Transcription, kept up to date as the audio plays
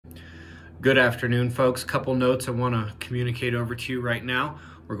Good afternoon, folks. Couple notes I want to communicate over to you right now.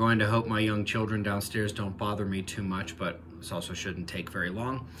 We're going to hope my young children downstairs don't bother me too much, but this also shouldn't take very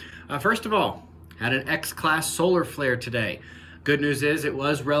long. First of all, had an X-class solar flare today. Good news is it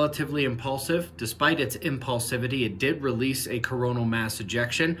was relatively impulsive. Despite its impulsivity, it did release a coronal mass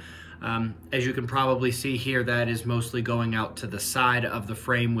ejection. As you can probably see here, that is mostly going out to the side of the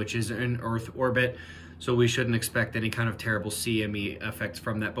frame, which is in Earth orbit. So we shouldn't expect any kind of terrible CME effects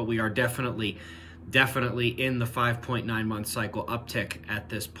from that, but we are definitely in the 5.9 month cycle uptick at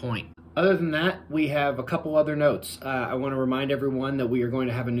this point. Other than that, we have a couple other notes. I want to remind everyone that we are going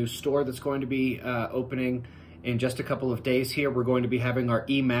to have a new store that's going to be opening in just a couple of days here. We're going to be having our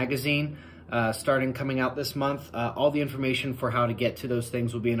e-magazine coming out this month. All the information for how to get to those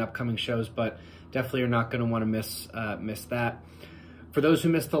things will be in upcoming shows, but definitely are not going to want to miss that. For those who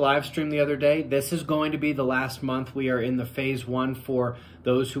missed the live stream the other day, this is going to be the last month. We are in the phase one for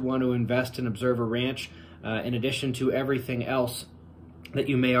those who want to invest in Observer Ranch. In addition to everything else that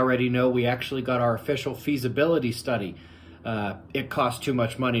you may already know, we actually got our official feasibility study. It costs too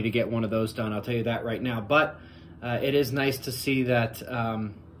much money to get one of those done, I'll tell you that right now. But it is nice to see that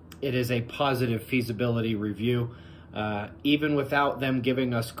it is a positive feasibility review, even without them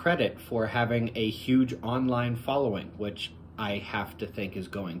giving us credit for having a huge online following, which I have to think is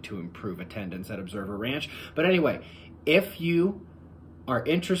going to improve attendance at Observer Ranch. But anyway, if you are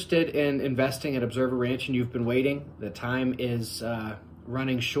interested in investing at Observer Ranch and you've been waiting, the time is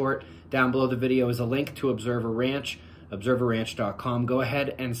running short. Down below the video is a link to Observer Ranch, observerranch.com. Go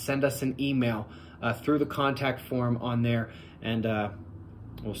ahead and send us an email through the contact form on there, and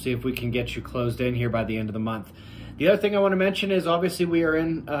we'll see if we can get you closed in here by the end of the month. The other thing I want to mention is obviously we are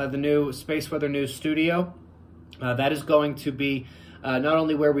in the new Space Weather News studio. That is going to be not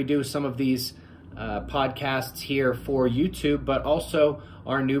only where we do some of these podcasts here for YouTube, but also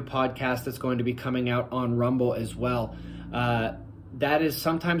our new podcast that's going to be coming out on Rumble as well. That is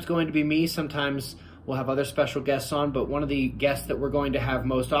sometimes going to be me, sometimes we'll have other special guests on, but one of the guests that we're going to have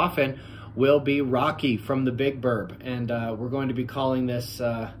most often will be Rocky from the Big Burb, and we're going to be calling this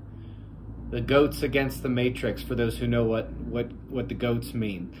the Goats Against the Matrix, for those who know what the goats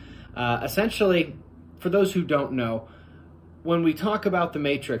mean. Essentially, for those who don't know, when we talk about the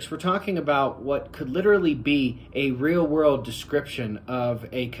Matrix, we're talking about what could literally be a real-world description of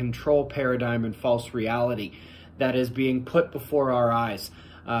a control paradigm and false reality that is being put before our eyes,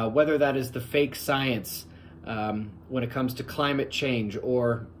 whether that is the fake science when it comes to climate change,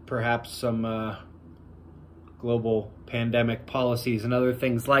 or perhaps some global pandemic policies and other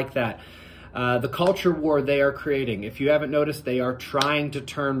things like that. The culture war they are creating. If you haven't noticed, they are trying to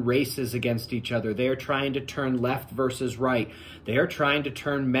turn races against each other. They are trying to turn left versus right. They are trying to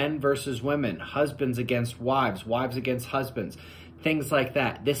turn men versus women, husbands against wives, wives against husbands, things like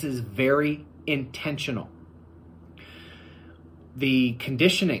that. This is very intentional. The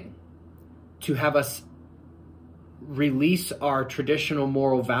conditioning to have us release our traditional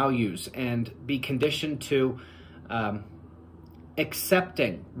moral values and be conditioned to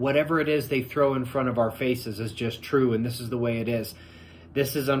accepting whatever it is they throw in front of our faces as just true, and this is the way it is.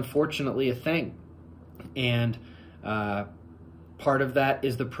 This is unfortunately a thing. And part of that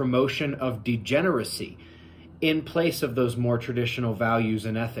is the promotion of degeneracy in place of those more traditional values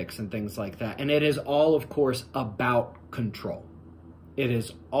and ethics and things like that. And it is all, of course, about control. It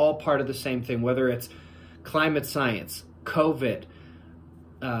is all part of the same thing, whether it's climate science, COVID,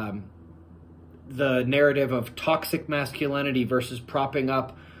 the narrative of toxic masculinity versus propping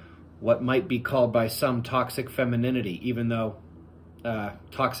up what might be called by some toxic femininity, even though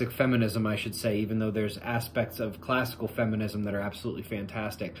toxic feminism, I should say, even though there's aspects of classical feminism that are absolutely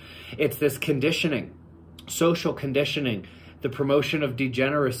fantastic. It's this conditioning, social conditioning, the promotion of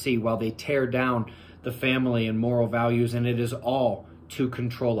degeneracy while they tear down the family and moral values, and it is all to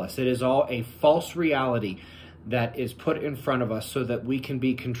control us. It is all a false reality that is put in front of us so that we can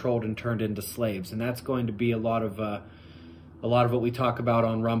be controlled and turned into slaves. And that's going to be a lot of what we talk about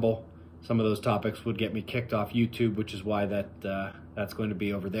on Rumble. Some of those topics would get me kicked off YouTube, which is why that's going to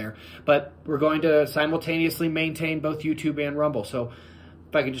be over there. But we're going to simultaneously maintain both YouTube and Rumble. So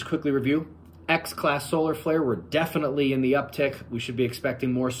if I could just quickly review, X-class solar flare, we're definitely in the uptick. We should be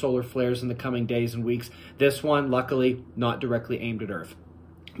expecting more solar flares in the coming days and weeks. This one, luckily, not directly aimed at Earth.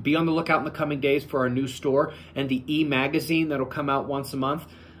 Be on the lookout in the coming days for our new store and the e-magazine that'll come out once a month.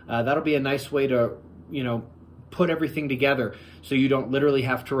 That'll be a nice way to, put everything together so you don't literally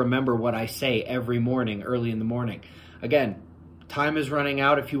have to remember what I say every morning, early in the morning. Again, time is running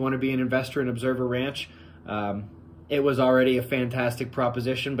out if you want to be an investor in Observer Ranch. It was already a fantastic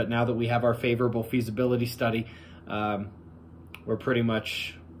proposition, but now that we have our favorable feasibility study, we're pretty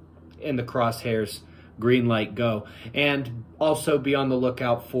much in the crosshairs, green light, go. And also be on the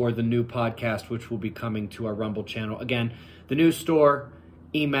lookout for the new podcast, which will be coming to our Rumble channel. Again, the news store,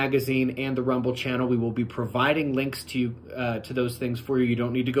 e-magazine, and the Rumble channel. We will be providing links to you, to those things for you. You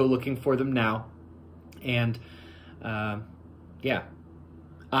don't need to go looking for them now. And yeah,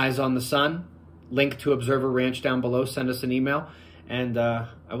 eyes on the sun. Link to Observer Ranch down below. Send us an email. And I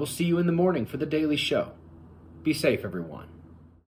will see you in the morning for the daily show. Be safe, everyone.